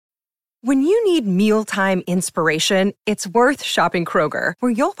When you need mealtime inspiration, it's worth shopping Kroger,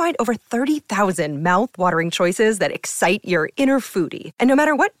 where you'll find over 30,000 mouth-watering choices that excite your inner foodie. And no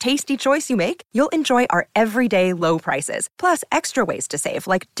matter what tasty choice you make, you'll enjoy our everyday low prices, plus extra ways to save,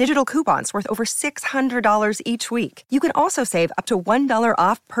 like digital coupons worth over $600 each week. You can also save up to $1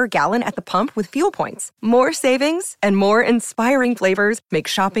 off per gallon at the pump with fuel points. More savings and more inspiring flavors make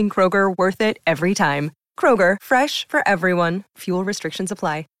shopping Kroger worth it every time. Kroger, fresh for everyone. Fuel restrictions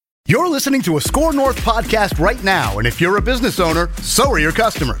apply. You're listening to a Score North podcast right now, and if you're a business owner, so are your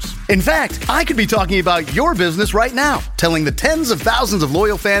customers. In fact, I could be talking about your business right now, telling the tens of thousands of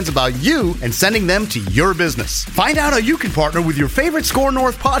loyal fans about you and sending them to your business. Find out how you can partner with your favorite Score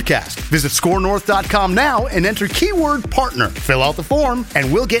North podcast. Visit scorenorth.com now and enter keyword partner. Fill out the form,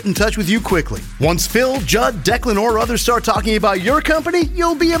 and we'll get in touch with you quickly. Once Phil, Judd, Declan, or others start talking about your company,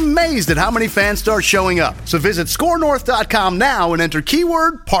 you'll be amazed at how many fans start showing up. So visit scorenorth.com now and enter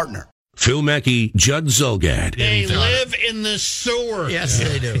keyword partner. Phil Mackey, Judd Zulgad. They live in the sewer. Yes,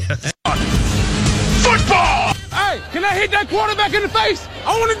 they do. Football! Hey, can I hit that quarterback in the face?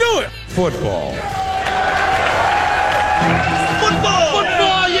 I want to do it. Football. Football!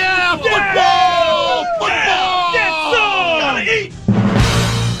 Football, yeah! Football! Football! Yes, sir! Gotta eat.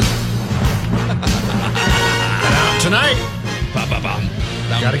 Tonight.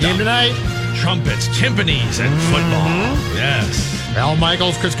 Got a game tonight. Trumpets, timpanis, and football. Yes. Al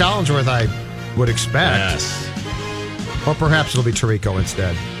Michaels, Chris Collinsworth, I would expect. Yes. Or perhaps it'll be Tirico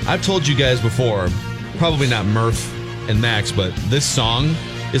instead. I've told you guys before, probably not Murph and Max, but this song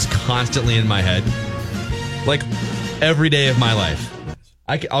is constantly in my head. Like, every day of my life.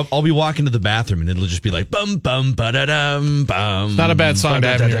 I'll be walking to the bathroom and it'll just be like, bum, bum, ba-da-dum, bum. It's not a bad song to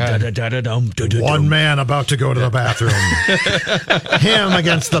have in your head. One man about to go to the bathroom. Him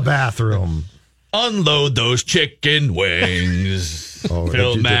against the bathroom. Unload those chicken wings.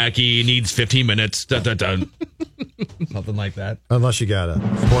 Phil Mackey needs 15 minutes. Dun, dun, dun. Something like that. Unless you got a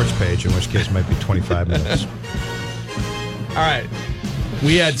sports page, in which case it might be 25 minutes. All right.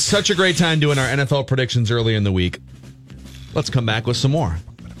 We had such a great time doing our NFL predictions early in the week. Let's come back with some more.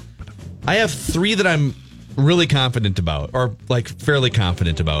 I have 3 that I'm really confident about, or like fairly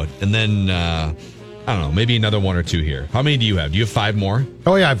confident about. And then, I don't know, maybe another 1 or 2 here. How many do you have? Do you have 5 more?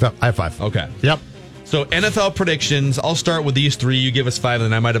 Oh, yeah, I have 5. Okay. Yep. So NFL predictions, I'll start with these 3. You give us 5, and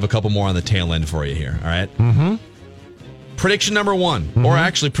then I might have a couple more on the tail end for you here. All right? Mm-hmm. Prediction number 1, or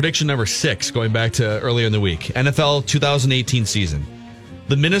actually prediction number 6, going back to earlier in the week. NFL 2018 season.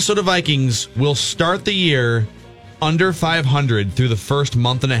 The Minnesota Vikings will start the year under 500 through the first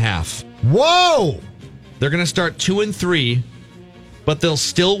month and a half. Whoa! They're going to start 2-3, but they'll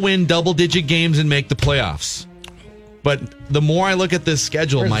still win double-digit games and make the playoffs. But the more I look at this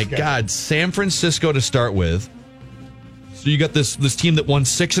schedule, my God, San Francisco to start with. So you got this team that won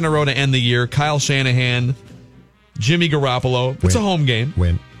 6 in a row to end the year. Kyle Shanahan, Jimmy Garoppolo. It's a home game.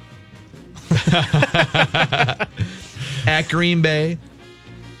 Win. At Green Bay.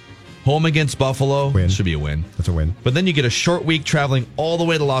 Home against Buffalo. Win. Should be a win. That's a win. But then you get a short week traveling all the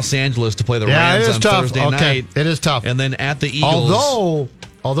way to Los Angeles to play the Rams on Thursday night. It is tough. And then at the Eagles.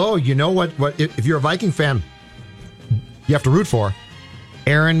 Although you know what if you're a Viking fan, you have to root for.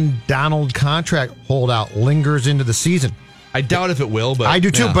 Aaron Donald contract holdout lingers into the season. I doubt if it will, but I do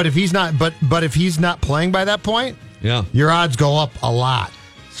too. Yeah. But if he's not playing by that point, your odds go up a lot.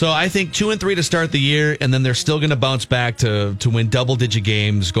 So I think 2-3 to start the year, and then they're still going to bounce back to win double-digit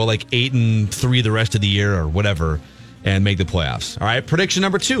games, go like 8-3 the rest of the year or whatever, and make the playoffs. All right, prediction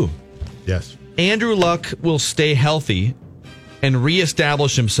number 2. Yes. Andrew Luck will stay healthy and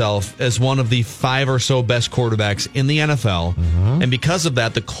reestablish himself as one of the 5 or so best quarterbacks in the NFL. Mm-hmm. And because of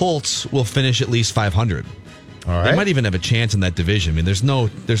that, the Colts will finish at least 500. All right. They might even have a chance in that division. I mean, there's no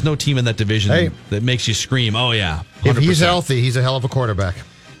team in that division that makes you scream, oh yeah, 100%. If he's healthy, he's a hell of a quarterback.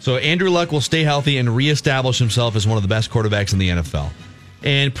 So Andrew Luck will stay healthy and reestablish himself as one of the best quarterbacks in the NFL.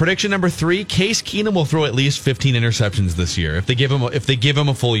 And prediction number 3, Case Keenum will throw at least 15 interceptions this year if they give him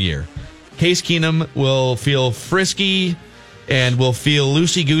a full year. Case Keenum will feel frisky and will feel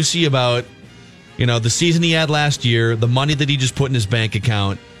loosey-goosey about, the season he had last year, the money that he just put in his bank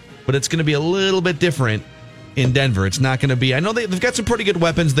account, but it's going to be a little bit different in Denver. It's not going to be, I know they've got some pretty good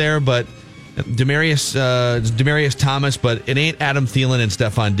weapons there, but Demaryius Thomas, but it ain't Adam Thielen and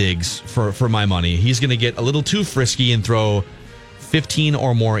Stephon Diggs for my money. He's going to get a little too frisky and throw 15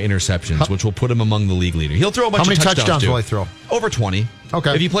 or more interceptions, which will put him among the league leader. He'll throw a bunch of touchdowns. How many touchdowns will he throw? Over 20.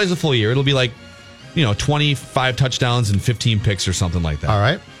 Okay. If he plays a full year, it'll be like, 25 touchdowns and 15 picks or something like that. All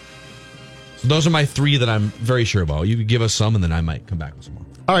right. So those are my 3 that I'm very sure about. You could give us some, and then I might come back with some more.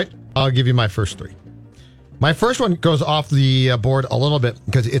 All right. I'll give you my first 3. My first one goes off the board a little bit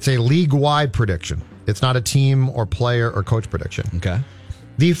because it's a league-wide prediction. It's not a team or player or coach prediction. Okay.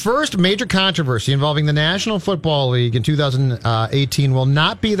 The first major controversy involving the National Football League in 2018 will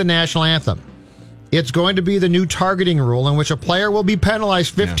not be the national anthem. It's going to be the new targeting rule in which a player will be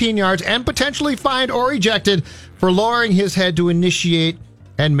penalized 15 yards and potentially fined or ejected for lowering his head to initiate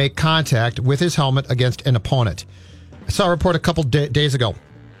and make contact with his helmet against an opponent. I saw a report a couple days ago.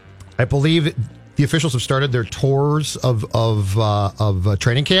 I believe the officials have started their tours of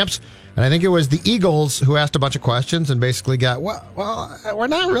training camps. And I think it was the Eagles who asked a bunch of questions and basically got, well, we're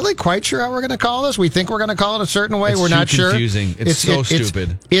not really quite sure how we're going to call this. We think we're going to call it a certain way. We're not sure. It's confusing. It's so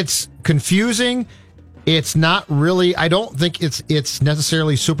stupid. It's confusing. It's not really, I don't think it's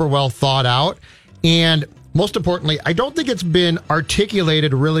necessarily super well thought out. And most importantly, I don't think it's been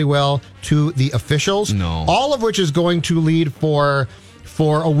articulated really well to the officials. No. All of which is going to lead for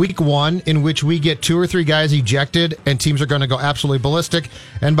a week one in which we get 2 or 3 guys ejected and teams are going to go absolutely ballistic.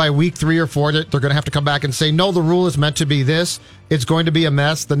 And by week 3 or 4, they're going to have to come back and say, no, the rule is meant to be this. It's going to be a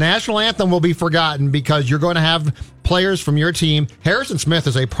mess. The national anthem will be forgotten because you're going to have players from your team. Harrison Smith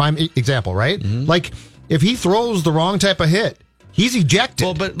is a prime example, right? Mm-hmm. Like, if he throws the wrong type of hit, he's ejected.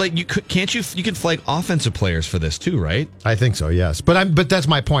 Well, but like you can flag offensive players for this too, right? I think so, yes. But that's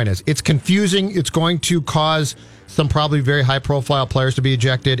my point is it's confusing. It's going to cause some probably very high profile players to be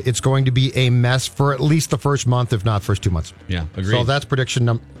ejected. It's going to be a mess for at least the first month, if not first 2 months. Yeah, agreed. So that's prediction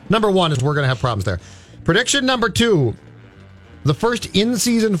number 1 is we're going to have problems there. Prediction number 2, the first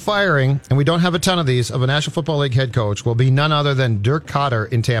in-season firing, and we don't have a ton of these, of a National Football League head coach will be none other than Dirk Koetter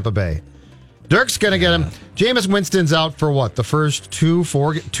in Tampa Bay. Dirk's going to get him. Jameis Winston's out for what? The first 2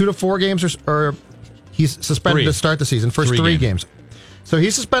 to 4 games, or he's suspended to start the season. First 3 games. So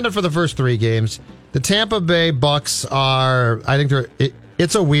he's suspended for the first 3 games. The Tampa Bay Bucks are, I think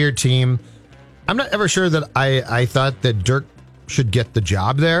it's a weird team. I'm not ever sure that I thought that Dirk should get the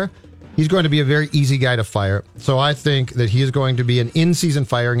job there. He's going to be a very easy guy to fire. So I think that he is going to be an in-season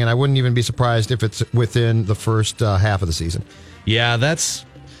firing, and I wouldn't even be surprised if it's within the first half of the season. Yeah, that's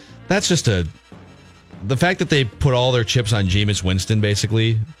just the fact that they put all their chips on Jameis Winston,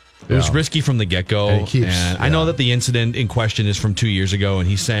 basically. It was risky from the get-go. And I know that the incident in question is from 2 years ago, and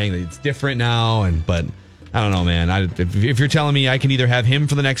he's saying that it's different now. But I don't know, man. If you're telling me I can either have him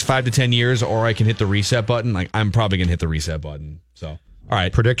for the next 5 to 10 years or I can hit the reset button, like I'm probably going to hit the reset button. So, all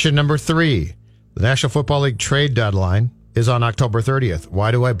right. Prediction number 3. The National Football League trade deadline is on October 30th.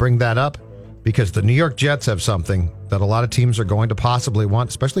 Why do I bring that up? Because the New York Jets have something that a lot of teams are going to possibly want,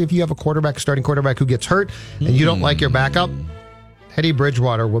 especially if you have a starting quarterback who gets hurt and you don't like your backup. Teddy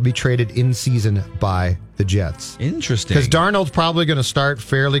Bridgewater will be traded in season by the Jets. Interesting. Because Darnold's probably going to start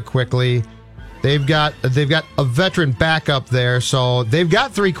fairly quickly. They've got a veteran backup there, so they've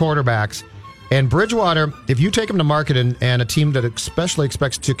got 3 quarterbacks. And Bridgewater, if you take him to market and a team that especially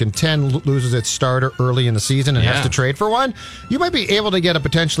expects to contend loses its starter early in the season and has to trade for one, you might be able to get a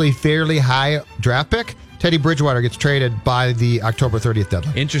potentially fairly high draft pick. Teddy Bridgewater gets traded by the October 30th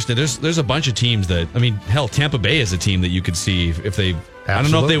deadline. Interesting. There's a bunch of teams that, I mean, hell, Tampa Bay is a team that you could see if they, Absolutely. I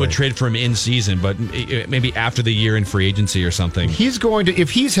don't know if they would trade for him in season, but maybe after the year in free agency or something. He's going to,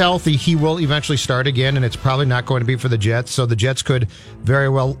 if he's healthy, he will eventually start again, and it's probably not going to be for the Jets. So the Jets could very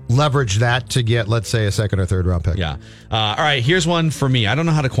well leverage that to get, let's say, a second or third round pick. Yeah. All right. Here's one for me. I don't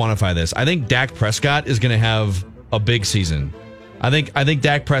know how to quantify this. I think Dak Prescott is going to have a big season. I think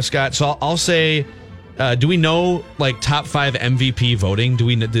Dak Prescott. So I'll say. Do we know like top 5 MVP voting?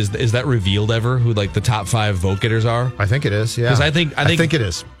 Is that revealed ever? Who like the top 5 vote getters are? I think it is. Yeah, because I think it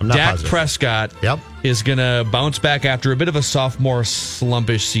is. I'm not Dak positive. Prescott is gonna bounce back after a bit of a sophomore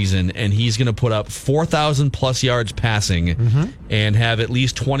slumpish season, and he's gonna put up 4,000 plus yards passing and have at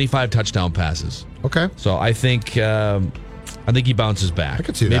least 25 touchdown passes. Okay, so I think he bounces back. I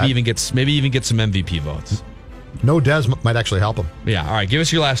could see maybe that. even get some MVP votes. No, Dez might actually help him. Yeah, all right. Give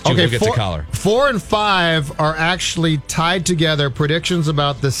us your last 2. We'll get to Collar. 4 and 5 are actually tied together. Predictions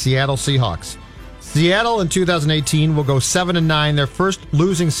about the Seattle Seahawks. Seattle in 2018 will go 7-9, their first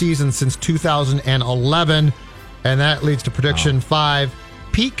losing season since 2011, and that leads to prediction 5.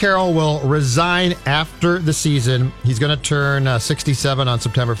 Pete Carroll will resign after the season. He's going to turn 67 on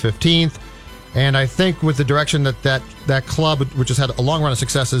September 15th. And I think with the direction that club, which has had a long run of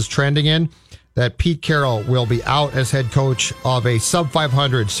success, is trending in, that Pete Carroll will be out as head coach of a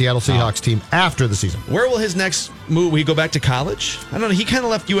sub-500 Seattle Seahawks team after the season. Where will his next move? Will he go back to college? I don't know. He kind of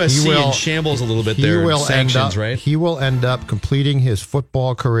left USC in shambles a little bit there. Sanctions, right? He will end up completing his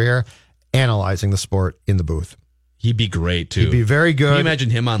football career analyzing the sport in the booth. He'd be great, too. He'd be very good. Can you imagine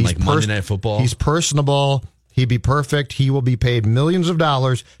him on Monday Night Football? He's personable. He'd be perfect. He will be paid millions of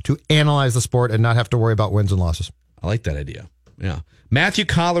dollars to analyze the sport and not have to worry about wins and losses. I like that idea. Yeah. Matthew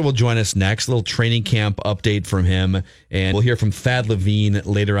Collar will join us next. A little training camp update from him. And we'll hear from Thad Levine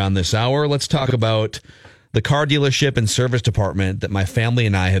later on this hour. Let's talk about the car dealership and service department that my family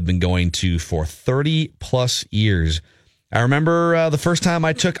and I have been going to for 30 plus years. I remember the first time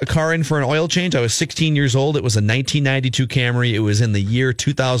I took a car in for an oil change. I was 16 years old. It was a 1992 Camry. It was in the year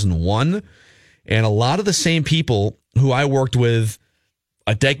 2001. And a lot of the same people who I worked with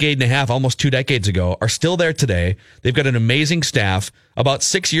a decade and a half, almost 2 decades ago, are still there today. They've got an amazing staff. About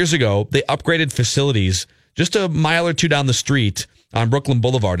 6 years ago, they upgraded facilities just a mile or two down the street on Brooklyn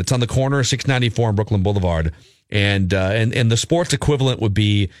Boulevard. It's on the corner of 694 and Brooklyn Boulevard. And the sports equivalent would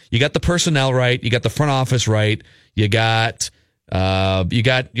be, you got the personnel right, you got the front office right, you got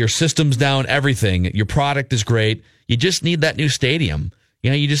your systems down, everything. Your product is great. You just need that new stadium.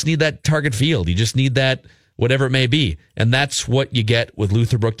 You just need that target field. You just need that whatever it may be. And that's what you get with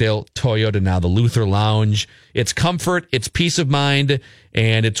Luther Brookdale Toyota now, the Luther Lounge. It's comfort, it's peace of mind,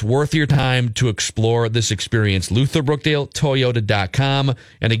 and it's worth your time to explore this experience. LutherBrookdaleToyota.com.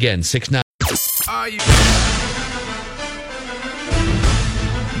 And again, 69.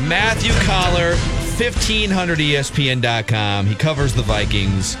 Matthew Collar, 1500ESPN.com. He covers the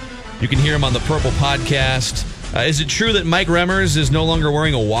Vikings. You can hear him on the Purple Podcast. Is it true that Mike Remmers is no longer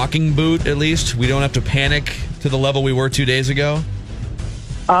wearing a walking boot, at least? We don't have to panic to the level we were 2 days ago?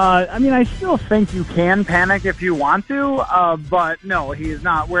 I still think you can panic if you want to, but no, he is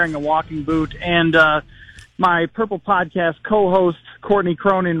not wearing a walking boot. And my Purple Podcast co-host, Courtney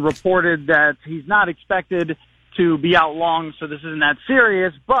Cronin, reported that he's not expected to be out long, so this isn't that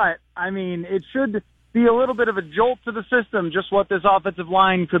serious. But, it should be a little bit of a jolt to the system, just what this offensive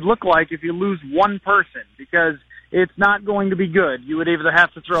line could look like if you lose one person, because it's not going to be good. You would either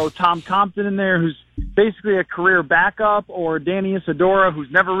have to throw Tom Compton in there, who's basically a career backup, or Danny Isidora, who's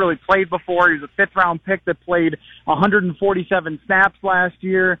never really played before. He's a fifth-round pick that played 147 snaps last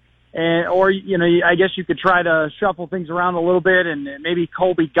year. Or I guess you could try to shuffle things around a little bit, and maybe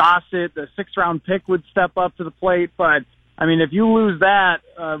Colby Gossett, the sixth-round pick, would step up to the plate. But, if you lose that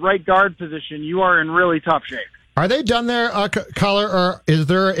right guard position, you are in really tough shape. Are they done there, Collar, or is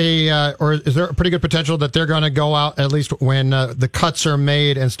there a pretty good potential that they're going to go out at least when the cuts are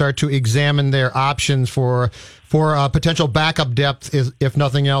made and start to examine their options for potential backup depth, if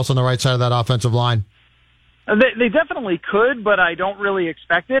nothing else, on the right side of that offensive line? They definitely could, but I don't really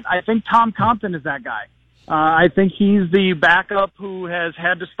expect it. I think Tom Compton is that guy. I think he's the backup who has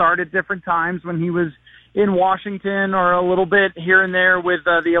had to start at different times when he was in Washington or a little bit here and there with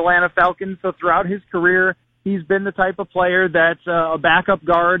the Atlanta Falcons. So throughout his career, he's been the type of player that's a backup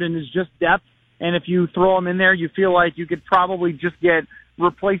guard and is just depth. And if you throw him in there, you feel like you could probably just get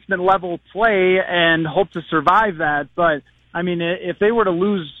replacement level play and hope to survive that. But if they were to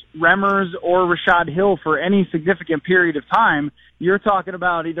lose Remmers or Rashad Hill for any significant period of time, you're talking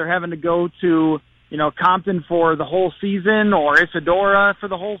about either having to go to, Compton for the whole season, or Isidora for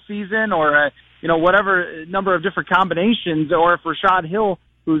the whole season, or, whatever number of different combinations. Or if Rashad Hill,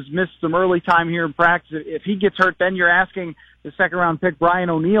 who's missed some early time here in practice, if he gets hurt, then you're asking the second-round pick Brian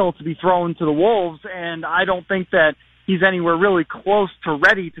O'Neill to be thrown to the Wolves, and I don't think that he's anywhere really close to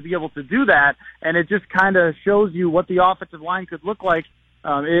ready to be able to do that. And it just kind of shows you what the offensive line could look like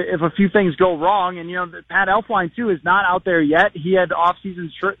if a few things go wrong. And, Pat Elflein, too, is not out there yet. He had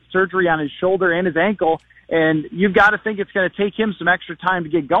off-season surgery on his shoulder and his ankle, and you've got to think it's going to take him some extra time to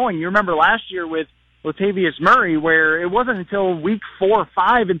get going. You remember last year with Latavius Murray, where it wasn't until week 4 or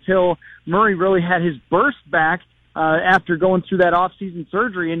 5 until Murray really had his burst back after going through that off-season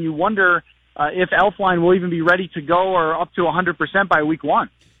surgery, and you wonder if Elflein will even be ready to go or up to 100% by week 1.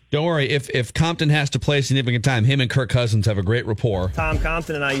 Don't worry, if Compton has to play significant time, him and Kirk Cousins have a great rapport. Tom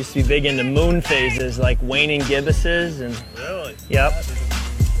Compton and I used to be big into moon phases, like waning gibbuses. And really? Yep.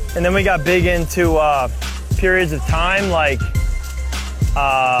 And then we got big into periods of time, like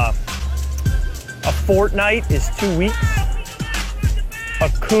a fortnight is 2 weeks. A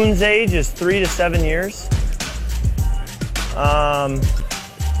coon's age is 3 to 7 years.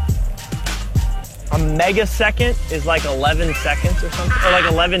 A megasecond is like 11 seconds or something, or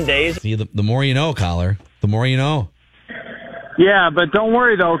like 11 days. See, the more you know, Collar, the more you know. Yeah, but don't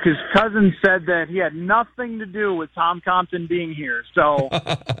worry, though, because Cousins said that he had nothing to do with Tom Compton being here. So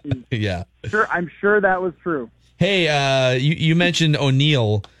yeah, I'm sure that was true. Hey, you mentioned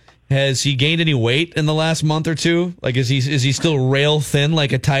O'Neill. Has he gained any weight in the last month or two? Like, is he still rail thin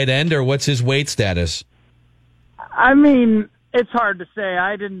like a tight end, or what's his weight status? It's hard to say.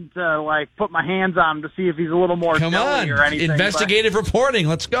 I didn't put my hands on him to see if he's a little more Come on, or anything. Investigative reporting.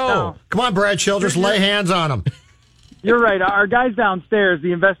 Let's go. No. Come on, Brad Childress, lay hands on him. You're right. Our guys downstairs,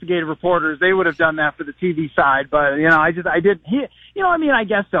 the investigative reporters, they would have done that for the TV side. But I didn't. I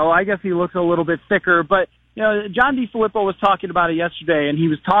guess so. I guess he looks a little bit thicker. But John DeFilippo was talking about it yesterday, and he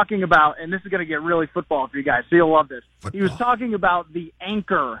was talking about, and this is going to get really football for you guys, so you'll love this. Football. He was talking about the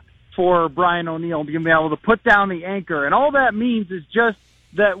anchor for Brian O'Neill, being able to put down the anchor. And all that means is just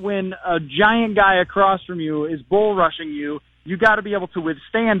that when a giant guy across from you is bull rushing you, you got to be able to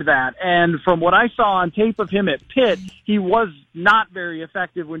withstand that. And from what I saw on tape of him at Pitt, he was not very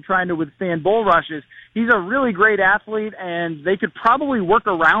effective when trying to withstand bull rushes. He's a really great athlete, and they could probably work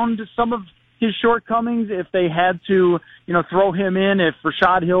around some of his shortcomings if they had to, throw him in if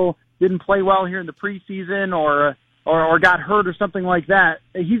Rashad Hill didn't play well here in the preseason or got hurt or something like that.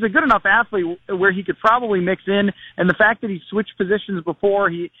 He's a good enough athlete where he could probably mix in, and the fact that he switched positions before,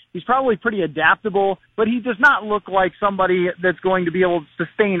 he's probably pretty adaptable, but he does not look like somebody that's going to be able to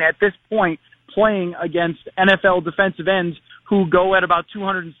sustain at this point playing against NFL defensive ends who go at about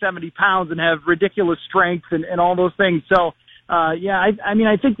 270 pounds and have ridiculous strength and all those things. So,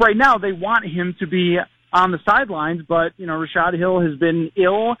 I think right now they want him to be on the sidelines, but, Rashad Hill has been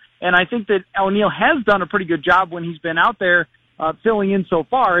ill, and I think that O'Neill has done a pretty good job when he's been out there filling in so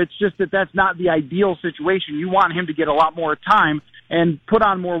far. It's just that that's not the ideal situation. You want him to get a lot more time and put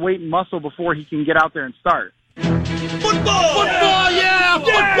on more weight and muscle before he can get out there and start. Football! Yeah!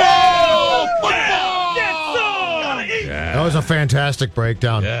 Football! Football! Yeah. That was a fantastic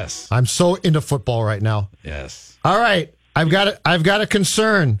breakdown. Yes. I'm so into football right now. Yes. All right. I've got a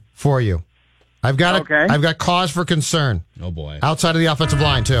concern for you. I've got cause for concern. Oh, boy. Outside of the offensive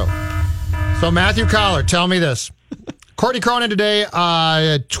line, too. So, Matthew Collar, tell me this. Courtney Cronin today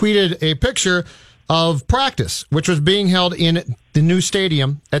tweeted a picture of practice, which was being held in the new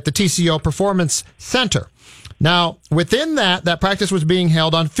stadium at the TCO Performance Center. Now, within that practice was being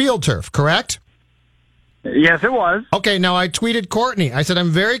held on field turf, correct? Yes, it was. Okay, now I tweeted Courtney. I said,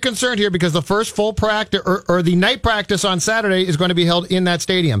 I'm very concerned here because the first full practice or the night practice on Saturday is going to be held in that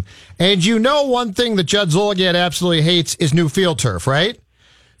stadium. And one thing that Judd Zulgad absolutely hates is new field turf, right?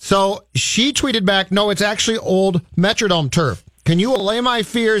 So she tweeted back, no, it's actually old Metrodome turf. Can you allay my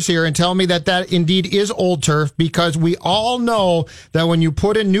fears here and tell me that indeed is old turf? Because we all know that when you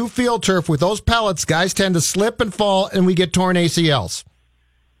put in new field turf with those pellets, guys tend to slip and fall and we get torn ACLs.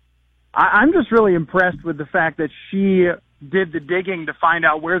 I'm just really impressed with the fact that she did the digging to find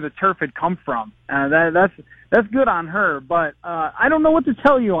out where the turf had come from. That's good on her, but I don't know what to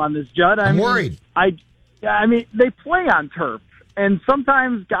tell you on this, Judd. I'm worried. They play on turf, and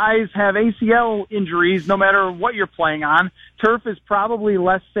sometimes guys have ACL injuries no matter what you're playing on. Turf is probably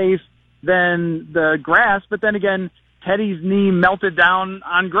less safe than the grass, but then again, Teddy's knee melted down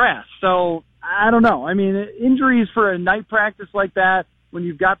on grass. So I don't know. Injuries for a night practice like that, when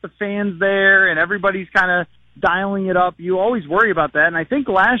you've got the fans there and everybody's kind of dialing it up, you always worry about that. And I think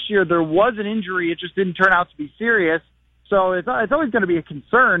last year there was an injury. It just didn't turn out to be serious. So it's always going to be a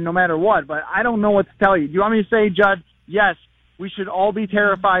concern no matter what. But I don't know what to tell you. Do you want me to say, Judd, yes, we should all be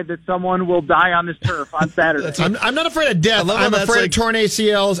terrified that someone will die on this turf on Saturday? I'm not afraid of death. I'm afraid of torn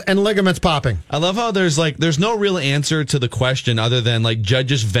ACLs and ligaments popping. I love how there's no real answer to the question other than Judd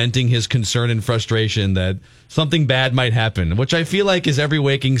just venting his concern and frustration that something bad might happen, which I feel like is every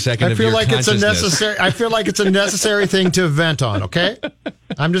waking second of your consciousness. I feel like it's a necessary thing to vent on, okay?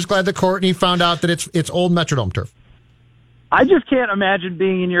 I'm just glad that Courtney found out that it's old Metrodome turf. I just can't imagine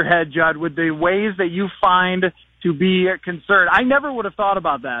being in your head, Judd, with the ways that you find to be concerned. I never would have thought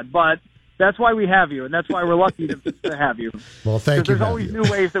about that, but that's why we have you, and that's why we're lucky to have you. Well, thank you. There's always new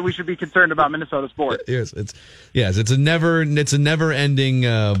ways that we should be concerned about Minnesota sports. Yes, it's a never-ending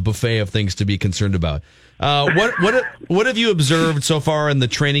buffet of things to be concerned about. What have you observed so far in the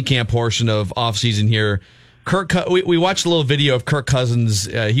training camp portion of off-season here? We watched a little video of Kirk Cousins.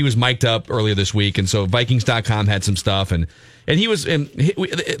 He was mic'd up earlier this week, and so Vikings.com had some stuff, and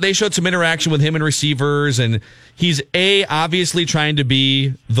they showed some interaction with him and receivers, and he's obviously trying to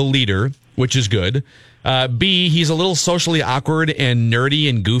be the leader, which is good. B, he's a little socially awkward and nerdy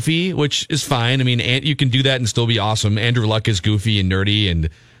and goofy, which is fine. You can do that and still be awesome. Andrew Luck is goofy and nerdy, and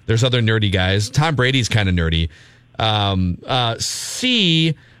there's other nerdy guys. Tom Brady's kind of nerdy.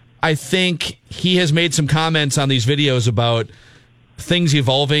 C, I think he has made some comments on these videos about things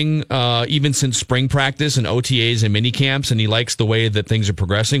evolving even since spring practice and OTAs and mini camps, and he likes the way that things are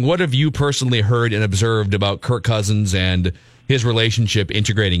progressing. What have you personally heard and observed about Kirk Cousins and his relationship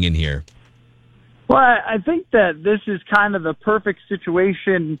integrating in here? Well, I think that this is kind of the perfect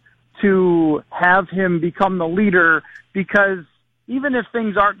situation to have him become the leader, because even if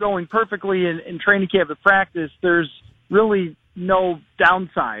things aren't going perfectly in training camp and practice, there's really no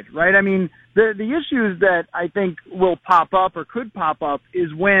downside, right? I mean, the issues that I think will pop up or could pop up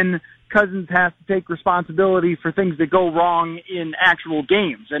is when Cousins has to take responsibility for things that go wrong in actual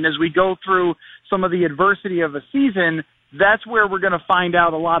games. And as we go through some of the adversity of a season, that's where we're going to find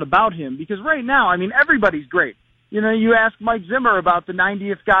out a lot about him. Because right now, I mean, everybody's great. You know, you ask Mike Zimmer about the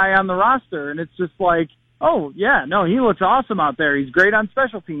 90th guy on the roster, and it's just like, oh, yeah, no, he looks awesome out there. He's great on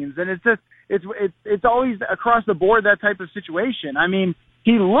special teams. And it's just, it's always across the board, that type of situation. I mean,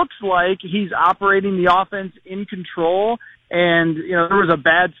 he looks like he's operating the offense in control. And, you know, there was a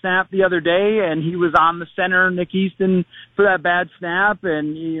bad snap the other day, and he was on the center, Nick Easton, for that bad snap.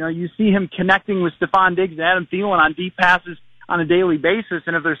 And, you know, you see him connecting with Stephon Diggs and Adam Thielen on deep passes on a daily basis.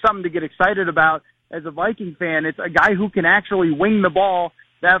 And if there's something to get excited about as a Viking fan, it's a guy who can actually wing the ball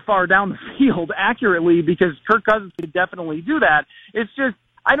that far down the field accurately, because Kirk Cousins could definitely do that. It's just,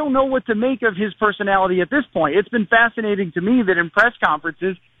 I don't know what to make of his personality at this point. It's been fascinating to me that in press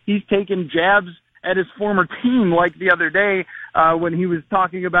conferences, he's taken jabs at his former team, like the other day when he was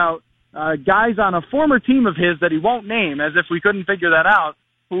talking about guys on a former team of his that he won't name, as if we couldn't figure that out,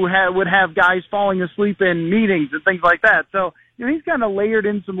 who would have guys falling asleep in meetings and things like that. So, you know, he's kind of layered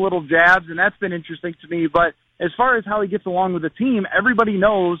in some little jabs, and that's been interesting to me. But as far as how he gets along with the team, everybody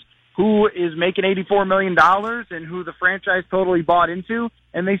knows who is making $84 million and who the franchise totally bought into,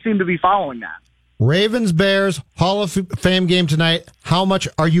 and they seem to be following that. Ravens-Bears, Hall of Fame game tonight. How much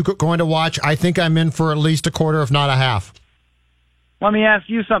are you going to watch? I think I'm in for at least a quarter, if not a half. Let me ask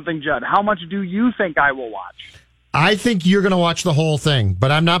you something, Judd. How much do you think I will watch? I think you're going to watch the whole thing,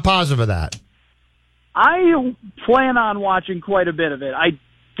 but I'm not positive of that. I plan on watching quite a bit of it. I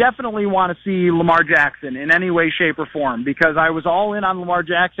definitely want to see Lamar Jackson in any way, shape, or form, because I was all in on Lamar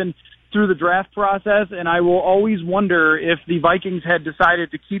Jackson through the draft process, and I will always wonder if the Vikings had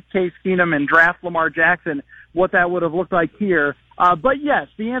decided to keep Case Keenum and draft Lamar Jackson, what that would have looked like here. But yes,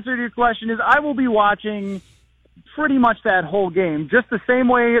 the answer to your question is I will be watching pretty much that whole game, just the same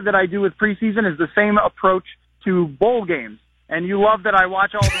way that I do with preseason is the same approach to bowl games. And you love that I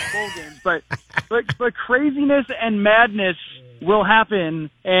watch all these bowl games, but craziness and madness will happen,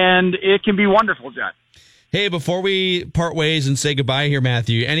 and it can be wonderful, Judd. Hey, before we part ways and say goodbye here,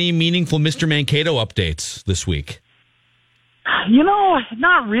 Matthew, any meaningful Mr. Mankato updates this week? You know,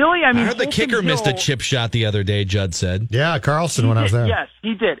 not really. I mean, I heard the kicker missed a chip shot the other day, Judd said. Yeah, Carlson when I was there. Yes,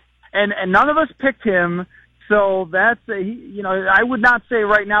 he did. And none of us picked him, so that's, I would not say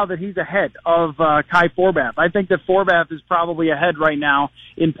right now that he's ahead of Kai Forbath. I think that Forbath is probably ahead right now,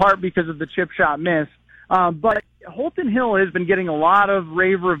 in part because of the chip shot miss. But Holton Hill has been getting a lot of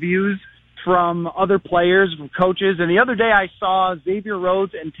rave reviews from other players, from coaches. And the other day I saw Xavier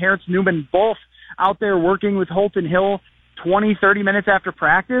Rhodes and Terrence Newman both out there working with Holton Hill 20, 30 minutes after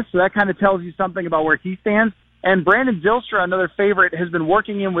practice. So that kind of tells you something about where he stands. And Brandon Zylstra, another favorite, has been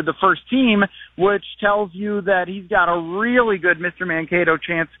working in with the first team, which tells you that he's got a really good Mr. Mankato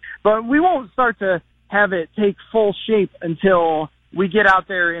chance. But we won't start to have it take full shape until we get out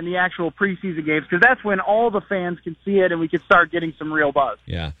there in the actual preseason games, because that's when all the fans can see it and we can start getting some real buzz.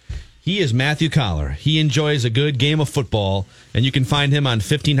 Yeah. He is Matthew Collar. He enjoys a good game of football, and you can find him on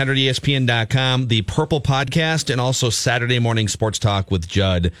 1500ESPN.com, the Purple Podcast, and also Saturday Morning Sports Talk with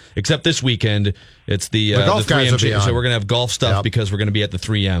Judd. Except this weekend, it's the 3M. So we're going to have golf stuff because we're going to be at the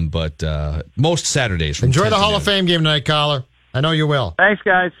 3M, but most Saturdays. Enjoy the Hall of Fame game tonight, Collar. I know you will. Thanks,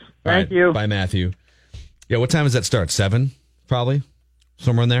 guys. Thank you. Bye, Matthew. Yeah, what time does that start? 7, probably?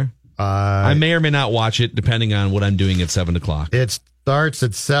 Somewhere in there? I may or may not watch it, depending on what I'm doing at 7 o'clock. It starts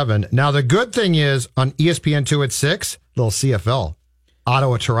at 7. Now, the good thing is, on ESPN2 at 6, little CFL,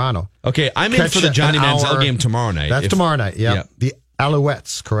 Ottawa, Toronto. Okay, I'm in for the Johnny Manziel game tomorrow night. That's tomorrow night, yeah. The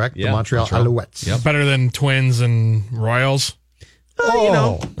Alouettes, correct? Yeah, the Montreal Alouettes. Yep. Better than Twins and Royals.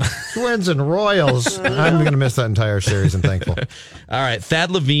 Twins and Royals. I'm going to miss that entire series, I'm thankful. All right,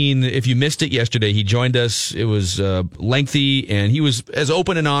 Thad Levine, if you missed it yesterday, he joined us. It was lengthy, and he was as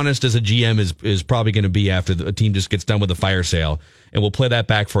open and honest as a GM is probably going to be after a team just gets done with a fire sale. And we'll play that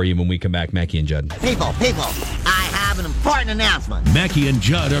back for you when we come back, Mackie and Judd. People, I have an important announcement. Mackie and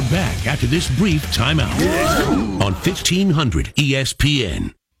Judd are back after this brief timeout on 1500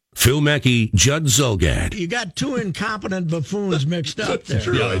 ESPN. Phil Mackey, Judd Zulgad. You got two incompetent buffoons mixed up there.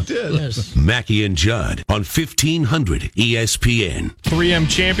 True, I did. Yes. Mackey and Judd on 1500 ESPN. 3M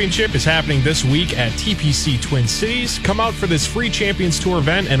Championship is happening this week at TPC Twin Cities. Come out for this free Champions Tour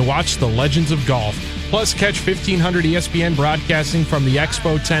event and watch the legends of golf. Plus, catch 1500 ESPN broadcasting from the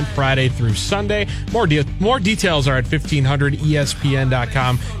Expo tent Friday through Sunday. More details are at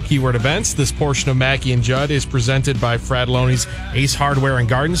 1500ESPN.com. Keyword events. This portion of Mackey and Judd is presented by Fratelloni's Ace Hardware and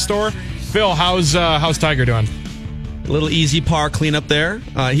Garden Store. Phil, how's Tiger doing? A little easy par cleanup there.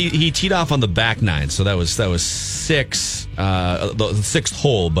 He teed off on the back nine, so that was six, the sixth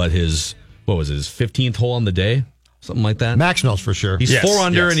hole, but his 15th hole on the day. Something like that. Max knows for sure. He's 4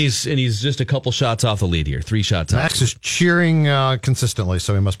 under, and he's just a couple shots off the lead here. 3 shots off. Max is cheering consistently,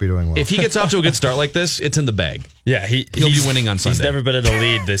 so he must be doing well. If he gets off to a good start like this, it's in the bag. Yeah, he'll be winning on Sunday. He's never been in the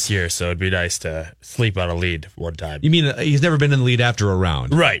lead this year, so it'd be nice to sleep on a lead one time. You mean he's never been in the lead after a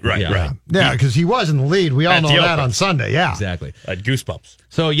round? Right. Yeah, because he was in the lead. We all know that on Sunday. Yeah, exactly. I had goosebumps.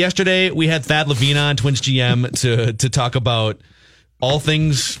 So yesterday we had Thad Levine on, Twins GM, to talk about all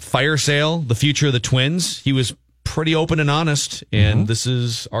things fire sale, the future of the Twins. He was pretty open and honest, and this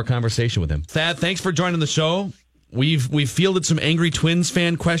is our conversation with him. Thad, thanks for joining the show. We've fielded some angry Twins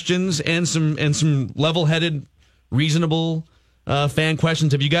fan questions and some level-headed, reasonable fan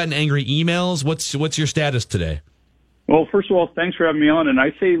questions. Have you gotten angry emails? What's your status today? Well, first of all, thanks for having me on, and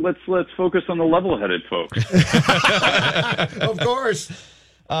I say let's focus on the level-headed folks. Of course.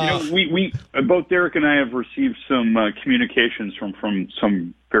 We both Derek and I have received some communications from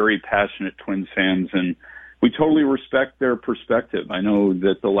some very passionate Twins fans, and we totally respect their perspective. I know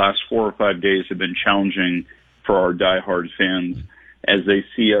that the last 4 or 5 days have been challenging for our diehard fans as they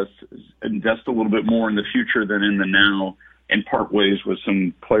see us invest a little bit more in the future than in the now and part ways with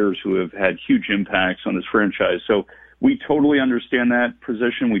some players who have had huge impacts on this franchise. So we totally understand that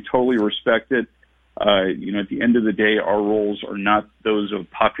position. We totally respect it. At the end of the day, our roles are not those of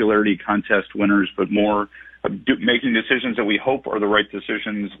popularity contest winners, but more of making decisions that we hope are the right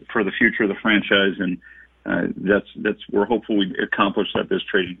decisions for the future of the franchise. And we're hopeful we accomplish that this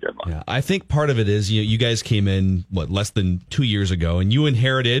trading deadline. Yeah, I think part of it is you guys came in less than 2 years ago, and you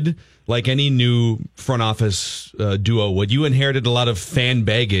inherited, like any new front office duo would, you inherited a lot of fan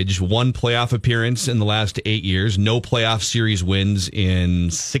baggage. 1 playoff appearance in the last 8 years, no playoff series wins in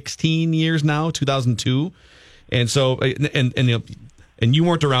 16 years now, 2002, and so and you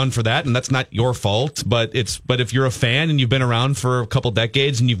weren't around for that, and that's not your fault. But if you're a fan and you've been around for a couple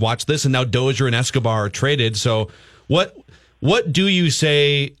decades and you've watched this, and now Dozier and Escobar are traded, so what do you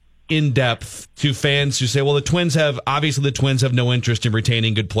say in depth to fans who say, well, the Twins have no interest in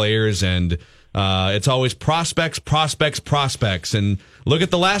retaining good players, and it's always prospects, and look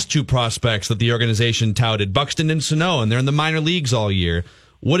at the last 2 prospects that the organization touted, Buxton and Sano, and they're in the minor leagues all year.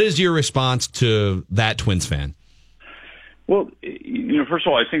 What is your response to that Twins fan? Well, first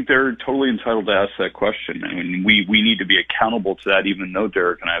of all, I think they're totally entitled to ask that question. I mean, we need to be accountable to that, even though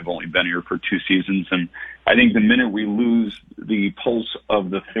Derek and I have only been here for 2 seasons. And I think the minute we lose the pulse of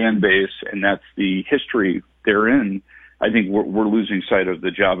the fan base, and that's the history they're in, I think we're losing sight of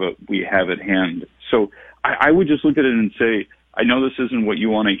the job that we have at hand. So I would just look at it and say, I know this isn't what you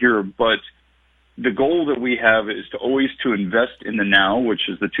want to hear, but the goal that we have is to always to invest in the now, which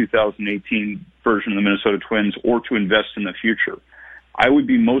is the 2018 version of the Minnesota Twins, or to invest in the future. I would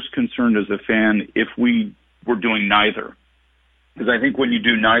be most concerned as a fan if we were doing neither, because I think when you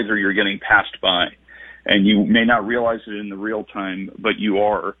do neither, you're getting passed by, and you may not realize it in the real time, but you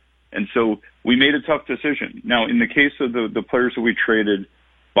are. And so we made a tough decision. Now, in the case of the players that we traded,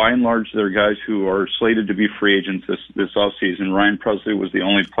 by and large, they're guys who are slated to be free agents this offseason. Ryan Presley was the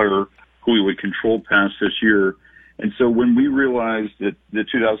only player who we would control past this year. And so when we realized that the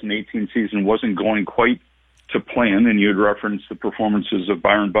 2018 season wasn't going quite to plan, and you had referenced the performances of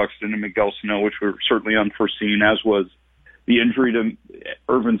Byron Buxton and Miguel Sano, which were certainly unforeseen, as was the injury to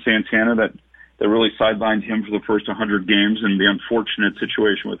Irvin Santana that really sidelined him for the first 100 games, and the unfortunate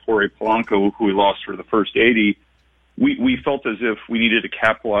situation with Jorge Polanco, who we lost for the first 80, we felt as if we needed to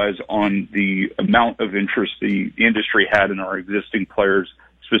capitalize on the amount of interest the industry had in our existing players,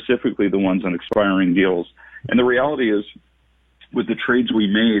 specifically the ones on expiring deals. And the reality is, with the trades we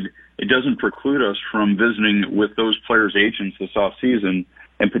made, it doesn't preclude us from visiting with those players' agents this offseason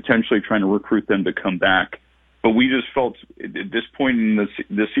and potentially trying to recruit them to come back. But we just felt at this point in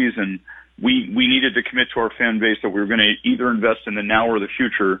the season, we needed to commit to our fan base that we were going to either invest in the now or the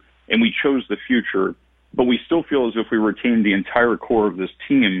future, and we chose the future. But we still feel as if we retained the entire core of this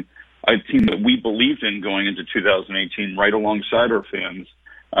team, a team that we believed in going into 2018 right alongside our fans,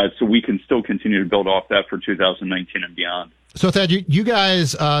 so we can still continue to build off that for 2019 and beyond. So, Thad, you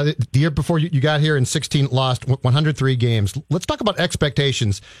guys, the year before you got here in 16, lost 103 games. Let's talk about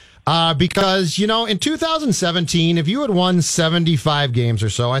expectations. Because, in 2017, if you had won 75 games or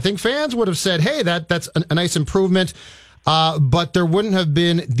so, I think fans would have said, hey, that's a nice improvement. but there wouldn't have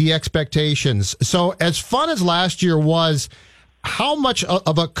been the expectations. So as fun as last year was, how much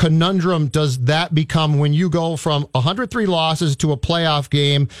of a conundrum does that become when you go from 103 losses to a playoff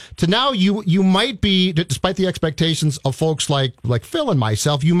game to now you might be, despite the expectations of folks like Phil and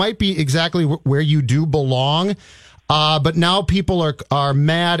myself, you might be exactly where you do belong. But now people are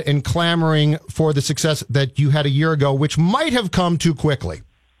mad and clamoring for the success that you had a year ago, which might have come too quickly.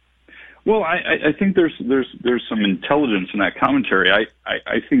 Well, I think there's some intelligence in that commentary.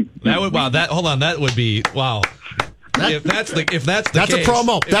 I think that would that would be wow. If that's the case, that's a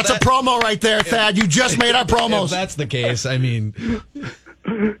promo. That's a promo right there, Thad. You just made our promos. If that's the case, I mean,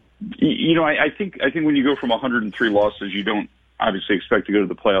 I think when you go from 103 losses, you don't obviously expect to go to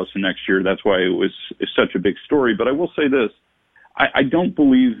the playoffs the next year. That's why it's such a big story. But I will say this. I don't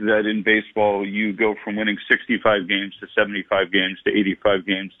believe that in baseball you go from winning 65 games to 75 games to 85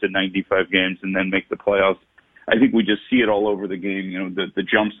 games to 95 games and then make the playoffs. I think we just see it all over the game. The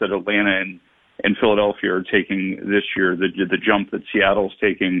jumps that Atlanta and Philadelphia are taking this year, the jump that Seattle's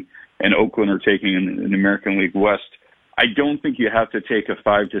taking and Oakland are taking in the American League West. I don't think you have to take a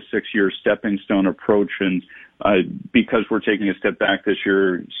 5 to 6 year stepping stone approach, and because we're taking a step back this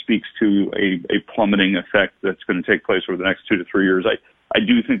year speaks to a plummeting effect that's going to take place over the next 2 to 3 years. I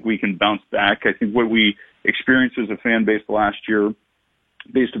do think we can bounce back. I think what we experienced as a fan base last year,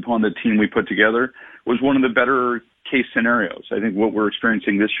 based upon the team we put together, was one of the better case scenarios. I think what we're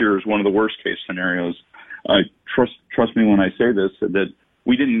experiencing this year is one of the worst case scenarios. Trust me when I say this, that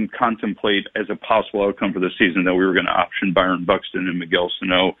we didn't contemplate as a possible outcome for the season that we were going to option Byron Buxton and Miguel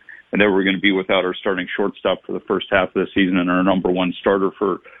Sano, and that we're going to be without our starting shortstop for the first half of the season and our number one starter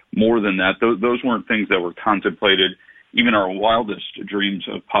for more than that. Those weren't things that were contemplated, even our wildest dreams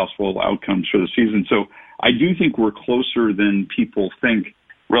of possible outcomes for the season. So I do think we're closer than people think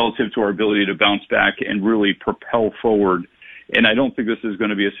relative to our ability to bounce back and really propel forward. And I don't think this is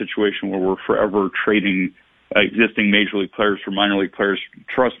going to be a situation where we're forever trading existing major league players for minor league players.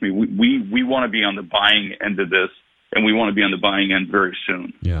 Trust me, we want to be on the buying end of this, and we want to be on the buying end very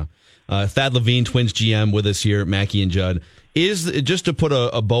soon. Yeah. Thad Levine, Twins GM, with us here, Mackey and Judd. Is just to put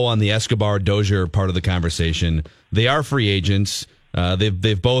a bow on the Escobar Dozier part of the conversation. They are free agents.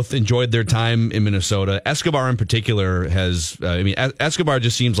 They've both enjoyed their time in Minnesota. Escobar in particular Escobar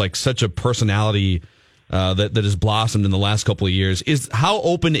just seems like such a personality that has blossomed in the last couple of years. How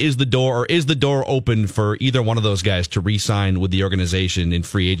open is the door, or is the door open for either one of those guys to re-sign with the organization in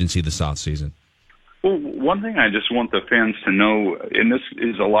free agency this offseason? Well, one thing I just want the fans to know, and this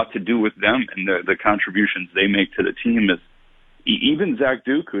is a lot to do with them and the contributions they make to the team, is even Zach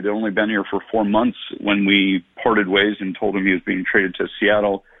Duke, who'd only been here for 4 months when we parted ways and told him he was being traded to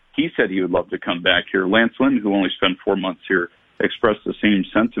Seattle, he said he would love to come back here. Lance Lynn, who only spent 4 months here, expressed the same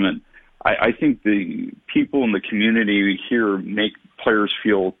sentiment. I think the people in the community here make players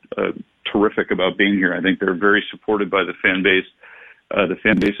feel terrific about being here. I think they're very supported by the fan base. The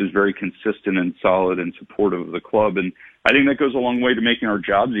fan base is very consistent and solid and supportive of the club. And I think that goes a long way to making our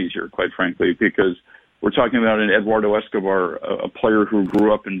jobs easier, quite frankly, because we're talking about an Eduardo Escobar, a player who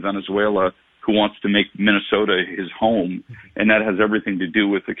grew up in Venezuela, who wants to make Minnesota his home. And that has everything to do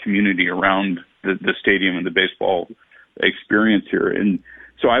with the community around the stadium and the baseball experience here. And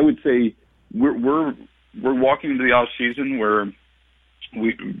so I would say we're walking into the off season where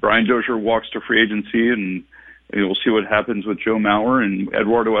Brian Dozier walks to free agency, and we'll see what happens with Joe Mauer and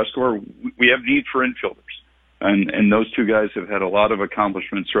Eduardo Escobar. We have need for infielders, and those two guys have had a lot of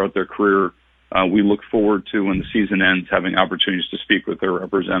accomplishments throughout their career. We look forward to, when the season ends, having opportunities to speak with their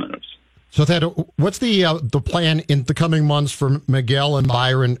representatives. So, Thad, what's the plan in the coming months for Miguel and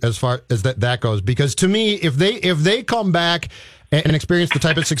Byron as far as that goes? Because to me, if they come back and experience the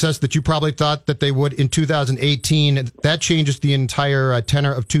type of success that you probably thought that they would in 2018, that changes the entire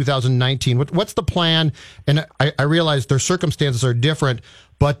tenor of 2019. What's the plan? And I realize their circumstances are different,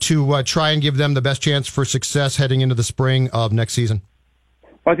 but to try and give them the best chance for success heading into the spring of next season.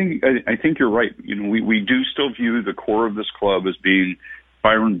 Well, I think you're right. We do still view the core of this club as being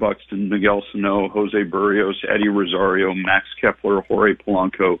Byron Buxton, Miguel Sano, Jose Berrios, Eddie Rosario, Max Kepler, Jorge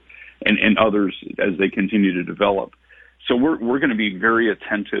Polanco, and others as they continue to develop. So we're going to be very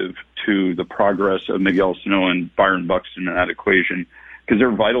attentive to the progress of Miguel Sano and Byron Buxton in that equation, because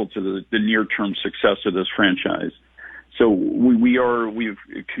they're vital to the near-term success of this franchise. So we've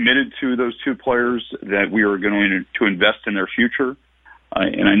committed to those two players that we are going to invest in their future.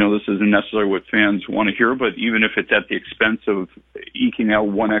 And I know this isn't necessarily what fans want to hear, but even if it's at the expense of eking out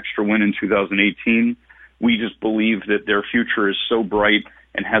one extra win in 2018, we just believe that their future is so bright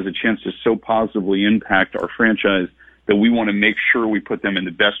and has a chance to so positively impact our franchise that we want to make sure we put them in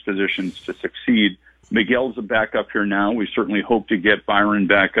the best positions to succeed Miguel's a backup here now. We certainly hope to get Byron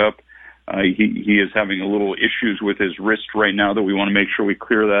back up. He is having a little issues with his wrist right now that we want to make sure we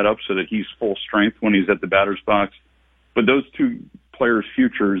clear that up so that he's full strength when he's at the batter's box. But those two players'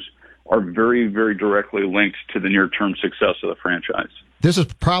 futures are very, very directly linked to the near-term success of the franchise. This is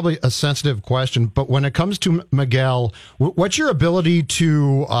probably a sensitive question, but when it comes to Miguel, what's your ability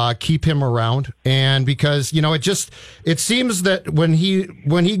to keep him around? And because, it seems that when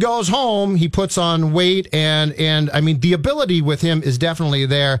he goes home, he puts on weight and I mean, the ability with him is definitely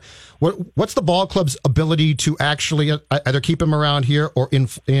there. What's the ball club's ability to actually either keep him around here or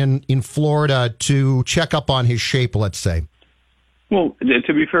in Florida to check up on his shape, let's say? Well,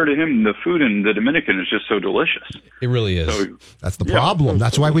 to be fair to him, the food in the Dominican is just so delicious. It really is. So, that's the problem.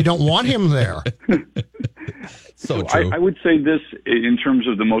 That's why we don't want him there. So true. I would say this in terms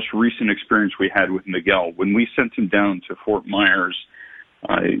of the most recent experience we had with Miguel. When we sent him down to Fort Myers,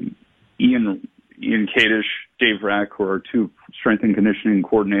 Ian Kadish, Dave Rack, who are two strength and conditioning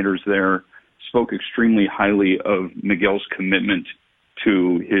coordinators there, spoke extremely highly of Miguel's commitment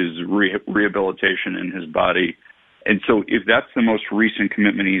to his rehabilitation in his body. And so if that's the most recent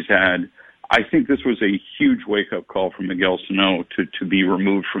commitment he's had, I think this was a huge wake-up call for Miguel Sano to be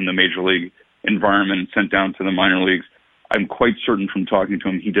removed from the major league environment and sent down to the minor leagues. I'm quite certain from talking to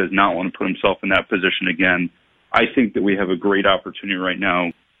him he does not want to put himself in that position again. I think that we have a great opportunity right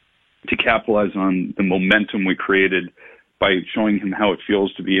now to capitalize on the momentum we created by showing him how it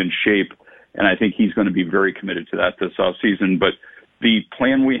feels to be in shape, and I think he's going to be very committed to that this offseason. But the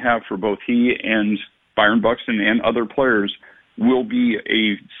plan we have for both he and Byron Buxton and other players will be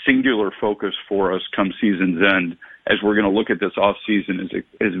a singular focus for us come season's end, as we're going to look at this offseason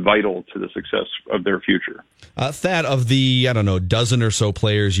as vital to the success of their future. Thad, of the, dozen or so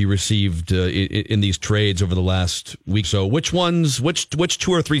players you received in these trades over the last week or so, which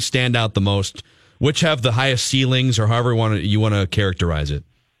two or three stand out the most? Which have the highest ceilings, or however you want to characterize it?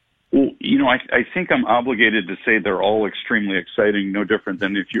 Well, I think I'm obligated to say they're all extremely exciting, no different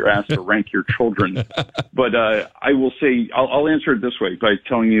than if you're asked to rank your children. But I will say, I'll answer it this way by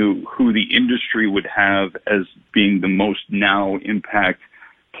telling you who the industry would have as being the most now impact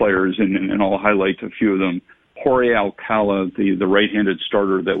players, and I'll highlight a few of them. Jorge Alcala, the right-handed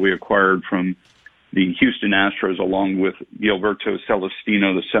starter that we acquired from the Houston Astros, along with Gilberto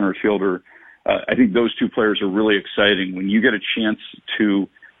Celestino, the center fielder. I think those two players are really exciting. When you get a chance to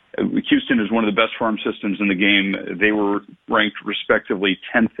Houston is one of the best farm systems in the game. They were ranked respectively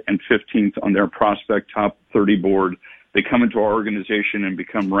 10th and 15th on their prospect top 30 board. They come into our organization and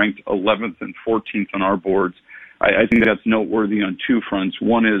become ranked 11th and 14th on our boards. I think that's noteworthy on two fronts.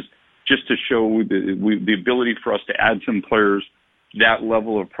 One is just to show the ability for us to add some players that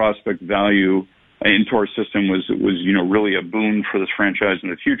level of prospect value into our system was really a boon for this franchise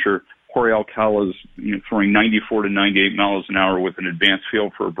in the future. Jorge Alcala's throwing 94 to 98 miles an hour with an advanced feel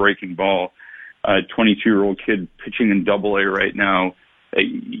for a breaking ball. 22-year-old kid pitching in Double-A right now.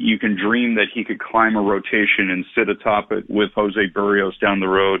 You can dream that he could climb a rotation and sit atop it with Jose Berrios down the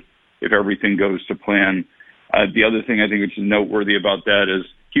road if everything goes to plan. The other thing I think which is noteworthy about that is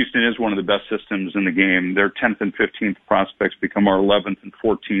Houston is one of the best systems in the game. Their 10th and 15th prospects become our 11th and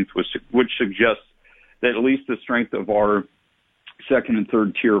 14th, which suggests that at least the strength of our second and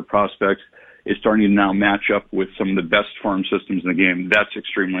third tier of prospects is starting to now match up with some of the best farm systems in the game. That's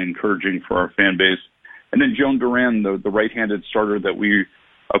extremely encouraging for our fan base. And then Joan Duran, the right-handed starter that we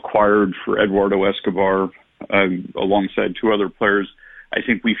acquired for Eduardo Escobar, alongside two other players, I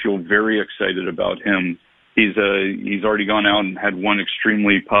think we feel very excited about him. He's already gone out and had one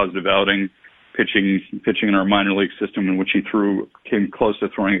extremely positive outing, pitching in our minor league system, in which he came close to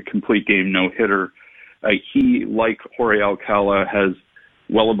throwing a complete game no-hitter. He, like Jorge Alcala, has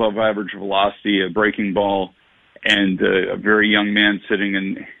well above average velocity, a breaking ball, and a very young man sitting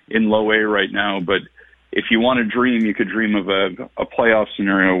in low A right now. But if you want to dream, you could dream of a playoff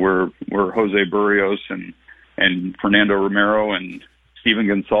scenario where Jose Berrios and Fernando Romero and Steven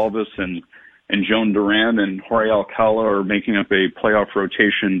Gonsalves and Joan Duran and Jorge Alcala are making up a playoff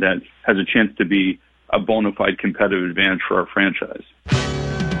rotation that has a chance to be a bona fide competitive advantage for our franchise.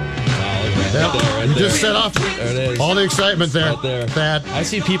 You just set off all the excitement there. Right there. Thad. I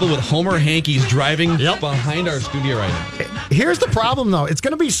see people with Homer hankies driving behind our studio right now. Here's the problem, though. It's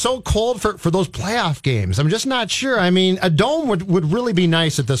going to be so cold for those playoff games. I'm just not sure. I mean, a dome would really be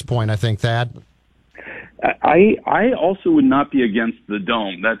nice at this point, I think, Thad. I also would not be against the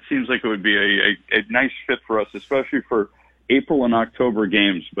dome. That seems like it would be a nice fit for us, especially for April and October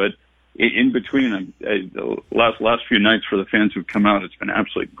games. But in between, the last few nights for the fans who've come out, it's been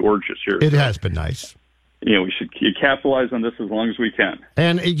absolutely gorgeous here. It has been nice. We should capitalize on this as long as we can.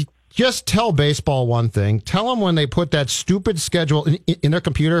 And just tell baseball one thing. Tell them when they put that stupid schedule in their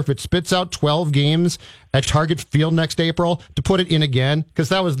computer, if it spits out 12 games at Target Field next April, to put it in again, because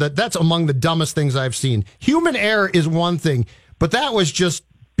that's among the dumbest things I've seen. Human error is one thing, but that was just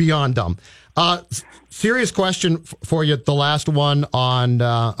beyond dumb. Serious question for you, the last one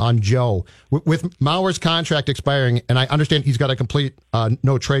on Joe. With Mauer's contract expiring, and I understand he's got a complete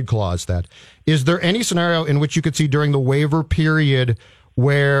no trade clause, is there any scenario in which you could see during the waiver period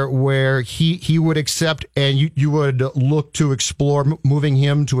where he would accept and you would look to explore moving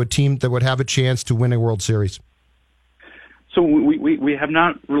him to a team that would have a chance to win a World Series? So we have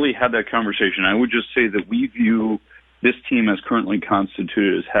not really had that conversation. I would just say that we view this team as currently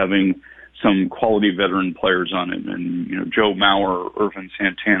constituted as having some quality veteran players on it. And, Joe Mauer, Irvin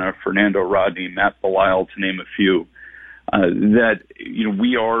Santana, Fernando Rodney, Matt Belisle, to name a few, that,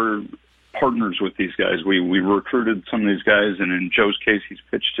 we are partners with these guys. We recruited some of these guys, and in Joe's case, he's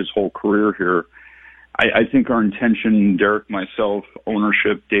pitched his whole career here. I think our intention, Derek, myself,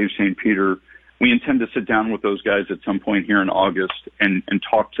 ownership, Dave St. Peter, we intend to sit down with those guys at some point here in August and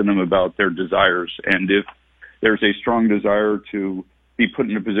talk to them about their desires. And if there's a strong desire to be put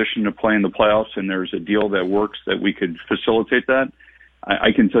in a position to play in the playoffs and there's a deal that works that we could facilitate that,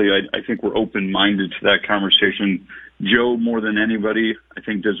 I can tell you, I think we're open-minded to that conversation. Joe, more than anybody, I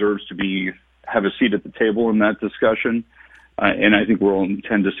think deserves to have a seat at the table in that discussion. And I think we'll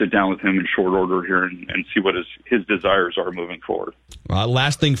intend to sit down with him in short order here and see what his desires are moving forward.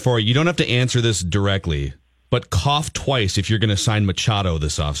 Last thing for you. You don't have to answer this directly, but cough twice if you're going to sign Machado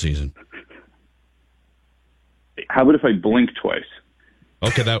this offseason. How about if I blink twice?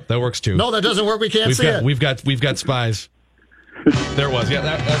 Okay, that works too. No, that doesn't work. We can't see it. We've got spies. There it was. Yeah,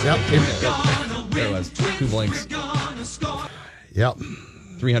 there it was. 2 blinks. Yep.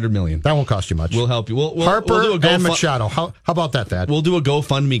 $300 million. That won't cost you much. We'll help you. Harper we'll do and Machado. How about that, Thad? We'll do a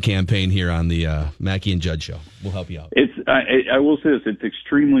GoFundMe campaign here on the Mackey and Judd show. We'll help you out. I will say this. It's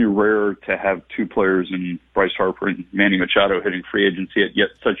extremely rare to have two players in Bryce Harper and Manny Machado hitting free agency at yet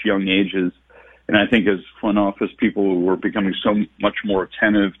such young ages. And I think as front office people, we're becoming so much more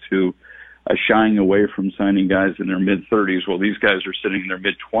attentive to shying away from signing guys in their mid-30s. Well, these guys are sitting in their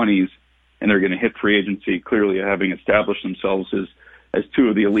mid-20s, and they're going to hit free agency, clearly having established themselves as two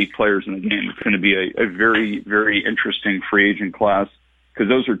of the elite players in the game. It's going to be a very, very interesting free agent class, because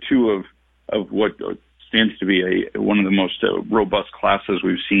those are two of what stands to be one of the most robust classes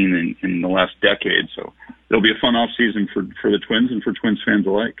we've seen in the last decade. So it'll be a fun offseason for the Twins and for Twins fans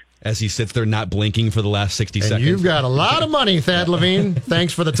alike. As he sits there not blinking for the last 60 seconds. You've got a lot of money, Thad Levine.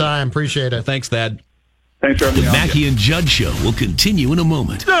 Thanks for the time. Appreciate it. Thanks, Thad. Thanks for having me. The Mackey and Judd Show will continue in a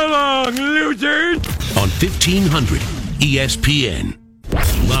moment. So long, losers! On 1500 ESPN.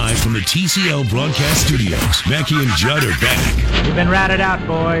 Live from the TCL Broadcast Studios, Mackey and Judd are back. You've been ratted out,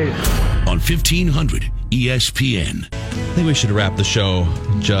 boys. On 1500 ESPN. I think we should wrap the show,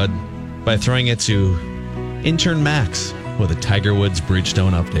 Judd, by throwing it to intern Max with a Tiger Woods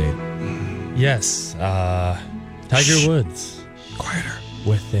Bridgestone update. Yes, Tiger Woods. Quieter.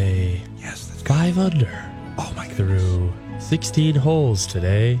 With a 5 under. Oh my God. Through 16 holes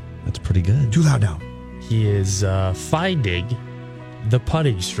today. That's pretty good. Too loud now. He is finding the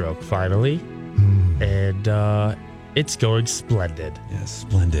putting stroke finally, and it's going splendid. Yes,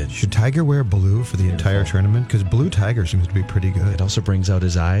 splendid. Should Tiger wear blue for the entire tournament? Because blue Tiger seems to be pretty good. It also brings out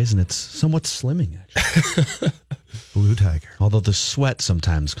his eyes, and it's somewhat slimming, actually. Blue Tiger. Although the sweat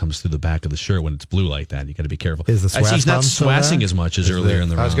sometimes comes through the back of the shirt when it's blue like that. You got to be careful. Is the I see swass he's not problem still swassing there? as much as earlier in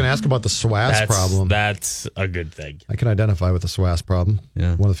the round. I was going to ask about the swass problem. That's a good thing. I can identify with the swass problem.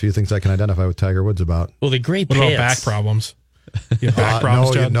 Yeah. One of the few things I can identify with Tiger Woods about. Well, the great What pants. about back problems? You have back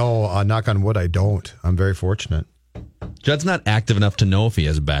problems, Judd? No, knock on wood, I don't. I'm very fortunate. Judd's not active enough to know if he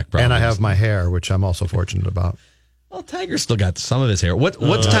has a back problem. And I have my hair, which I'm also fortunate about. Well, Tiger's still got some of his hair. What's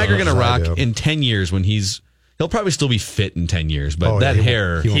Tiger going to rock in 10 years when he'll probably still be fit in 10 years, but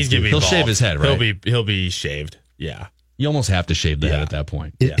hair, he'll shave his head, right? He'll be shaved. Yeah. You almost have to shave the head at that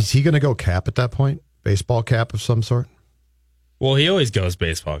point. Is he going to go cap at that point? Baseball cap of some sort? Well, he always goes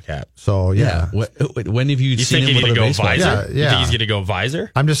baseball cap. So, yeah. When have you seen him with a baseball visor? cap? You think he's going to go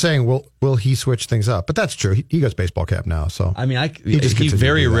visor? I'm just saying, will he switch things up? But that's true. He goes baseball cap now. So I mean, he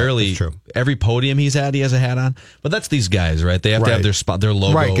very rarely, every podium he's at, he has a hat on. But that's these guys, right? They have to have their logo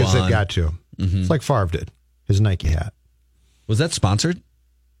on. Right, because they've got to. Mm-hmm. It's like Favre did. His Nike hat. Was that sponsored?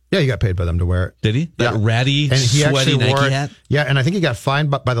 Yeah, he got paid by them to wear it. Did he? That ratty, and he sweaty Nike hat? Yeah, and I think he got fined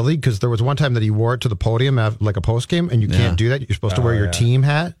by the league because there was one time that he wore it to the podium like a post game, and you can't do that. You're supposed to wear your team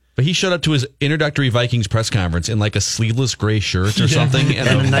hat. But he showed up to his introductory Vikings press conference in like a sleeveless gray shirt or something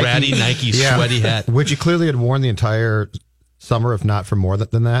and a ratty Nike sweaty hat. Which he clearly had worn the entire summer, if not for more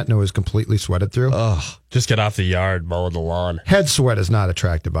than that, and it was completely sweated through. Ugh. Just get off the yard, mow the lawn. Head sweat is not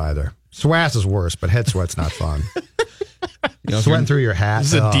attractive either. Swass is worse, but head sweat's not fun. Sweating through your hat.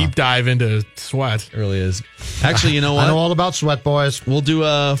 This is a deep dive into sweat. It really is. Actually, you know what? I know all about sweat, boys. We'll do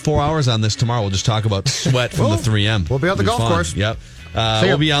 4 hours on this tomorrow. We'll just talk about sweat from the 3M. We'll be at the golf course. Yep.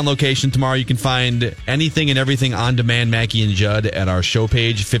 We'll be on location tomorrow. You can find anything and everything on demand, Mackie and Judd, at our show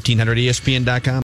page, 1500ESPN.com.